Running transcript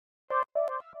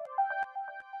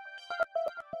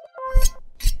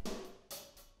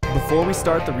Before we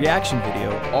start the reaction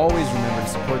video, always remember to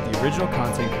support the original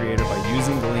content creator by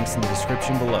using the links in the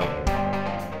description below.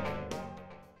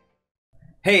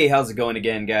 Hey, how's it going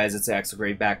again, guys? It's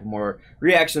Axel back with more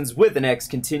reactions with an X,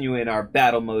 continuing our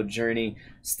battle mode journey,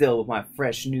 still with my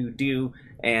fresh new do,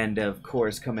 and of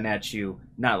course coming at you,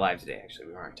 not live today actually,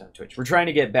 we aren't on Twitch. We're trying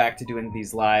to get back to doing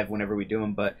these live whenever we do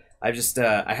them, but I just,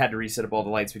 I had to reset up all the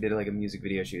lights. We did like a music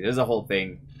video shoot. There's a whole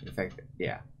thing. In fact,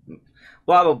 yeah.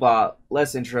 Blah, blah, blah.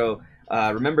 Less intro.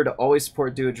 Remember to always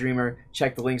support Do a Dreamer.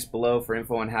 Check the links below for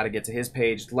info on how to get to his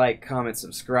page. Like, comment,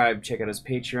 subscribe. Check out his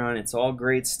Patreon. It's all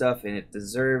great stuff, and it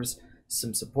deserves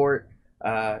some support.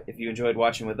 If you enjoyed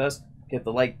watching with us, hit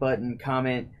the like button,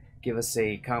 comment, give us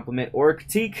a compliment or a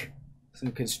critique.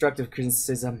 Some constructive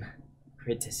criticism.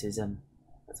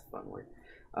 That's a fun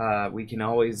word. We can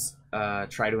always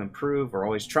try to improve. We're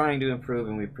always trying to improve,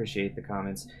 and we appreciate the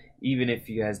comments. Even if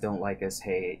you guys don't like us,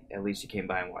 hey, at least you came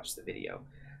by and watched the video.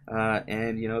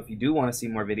 And, you know, if you do want to see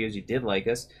more videos, you did like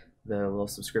us, the little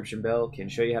subscription bell can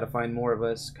show you how to find more of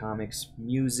us. Comics,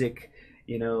 music,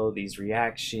 you know, these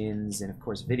reactions, and, of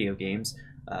course, video games.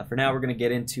 For now, we're going to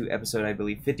get into episode, I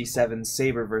believe, 57,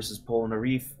 SABER versus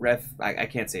POLNAREFF. I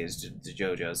can't say it's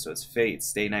JoJo, so it's Fate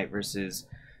Stay Night versus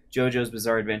JoJo's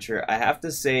Bizarre Adventure. I have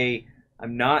to say,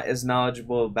 I'm not as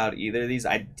knowledgeable about either of these.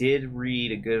 I did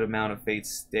read a good amount of Fate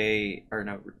Stay, or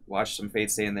no, watched some Fate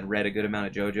Stay and then read a good amount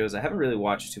of JoJo's. I haven't really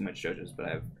watched too much JoJo's, but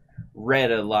I've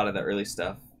read a lot of the early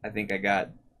stuff. I think I got,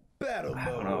 I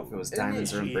don't know if it was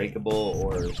Diamonds Are Unbreakable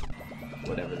or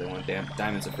whatever they want. Damn,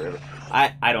 Diamonds Are Forever.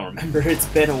 I don't remember. It's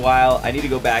been a while. I need to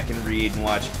go back and read and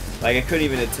watch. Like, I couldn't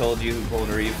even have told you who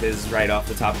Polnareff is right off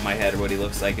the top of my head or what he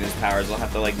looks like and his powers. I'll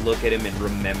have to, like, look at him and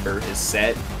remember his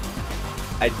set.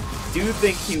 I do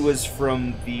think he was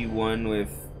from the one with,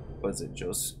 was it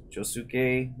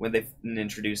Josuke? When they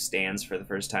introduced stands for the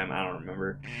first time, I don't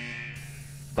remember.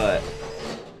 But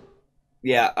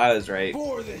yeah, I was right.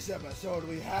 For this episode,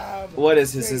 we have. What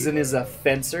is this? Isn't his a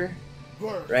fencer?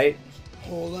 Right?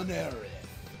 POLNAREFF.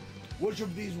 Which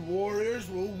of these warriors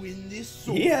will win this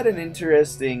sword? He had an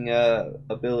interesting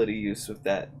ability use with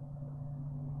that.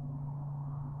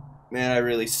 Man, I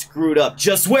really screwed up.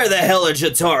 Just where the hell are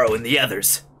Jotaro and the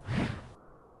others?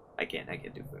 I can't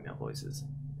do female voices.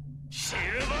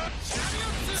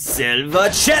 Silver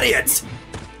Chariot!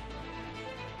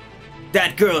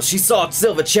 That girl, she saw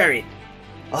Silver Chariot.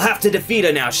 I'll have to defeat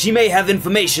her now. She may have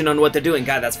information on what they're doing.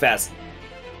 God, that's fast.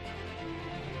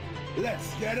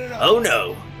 Let's get it on. Oh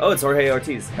no. Oh, it's Jorge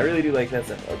Ortiz. I really do like that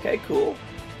stuff. Okay, cool.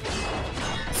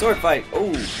 Sword fight.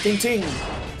 Oh, ting ting.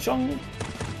 Shong.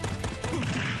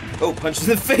 Oh, punch in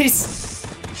the face!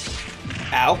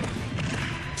 Ow.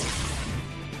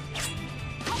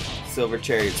 Silver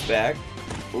Chariot's back.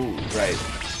 Ooh, right.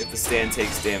 If the stand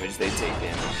takes damage, they take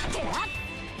damage.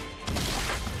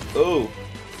 Ooh.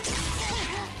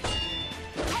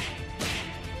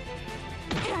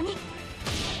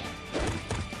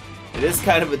 It is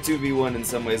kind of a 2v1 in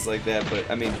some ways like that, but,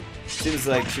 I mean, seems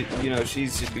like, she, you know, she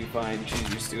should be fine.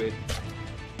 She's used to it.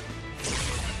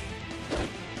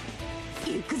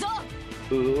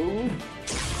 Ooh.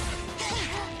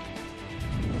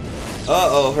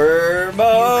 Uh-oh, her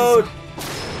mode!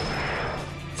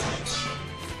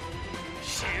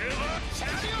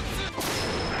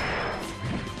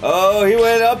 Oh, he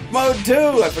went up mode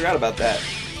too! I forgot about that.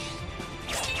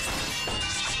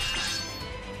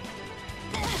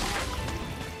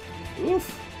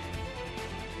 Oof.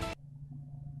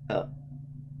 Oh.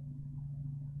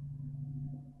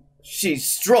 She's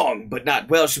strong, but not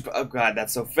well. Oh god,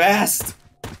 that's so fast!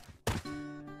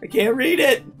 I can't read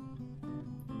it!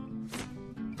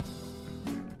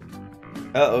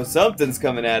 Uh-oh, something's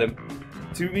coming at him.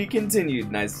 To be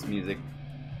continued. Nice music.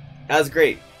 That was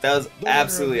great. That was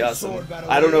absolutely awesome.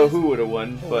 I don't know who would have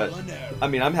won, but I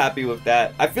mean, I'm happy with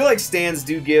that. I feel like stands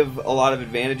do give a lot of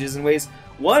advantages in ways.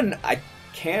 One, I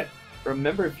can't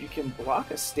remember if you can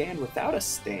block a stand without a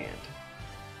stand.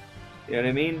 You know what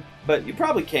I mean? But you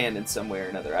probably can in some way or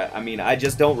another. I mean, I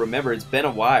just don't remember. It's been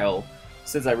a while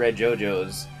since I read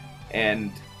JoJo's,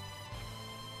 and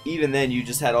even then you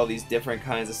just had all these different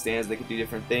kinds of stands that could do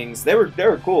different things. They were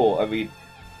cool. I mean,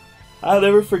 I'll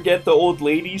never forget the old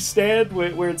lady stand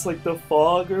where it's like the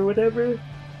fog or whatever.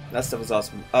 That stuff was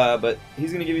awesome. But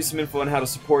he's gonna give you some info on how to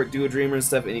support Do a Dreamer and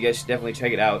stuff, and you guys should definitely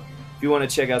check it out. If you want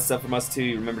to check out stuff from us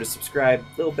too, remember to subscribe,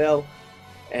 little bell,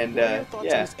 and what are your thoughts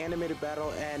yeah. on this animated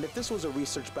battle, and if this was a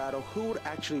research battle, who would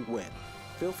actually win?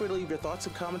 Feel free to leave your thoughts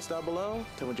and comments down below.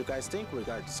 Tell me what you guys think. We're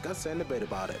gonna discuss and debate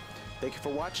about it. Thank you for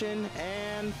watching,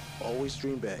 and always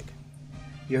dream big.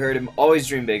 You heard him. Always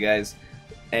dream big, guys.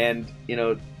 And, you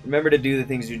know, remember to do the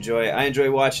things you enjoy. I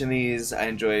enjoy watching these. I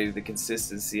enjoy the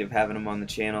consistency of having them on the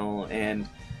channel. And,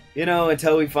 you know,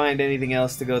 until we find anything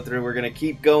else to go through, we're going to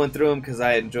keep going through them because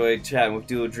I enjoy chatting with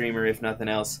Duo Dreamer, if nothing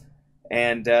else.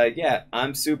 And, yeah,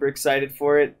 I'm super excited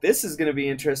for it. This is going to be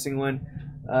an interesting one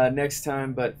next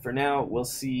time. But for now, we'll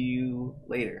see you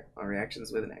later on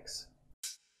Reactions with an X.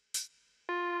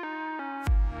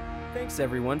 Thanks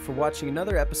everyone for watching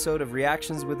another episode of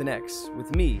Reactions with an X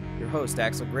with me, your host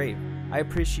Axel. I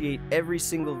appreciate every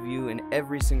single view and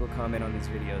every single comment on these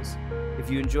videos. If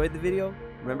you enjoyed the video,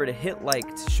 remember to hit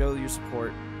like to show your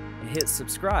support and hit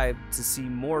subscribe to see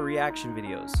more reaction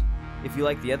videos. If you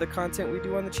like the other content we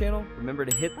do on the channel, remember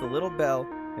to hit the little bell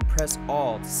and press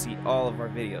all to see all of our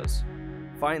videos.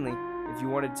 Finally, if you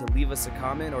wanted to leave us a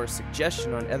comment or a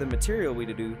suggestion on other material we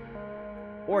to do,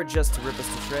 or just to rip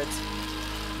us to shreds,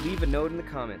 leave a note in the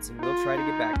comments and we'll try to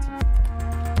get back to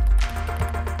you.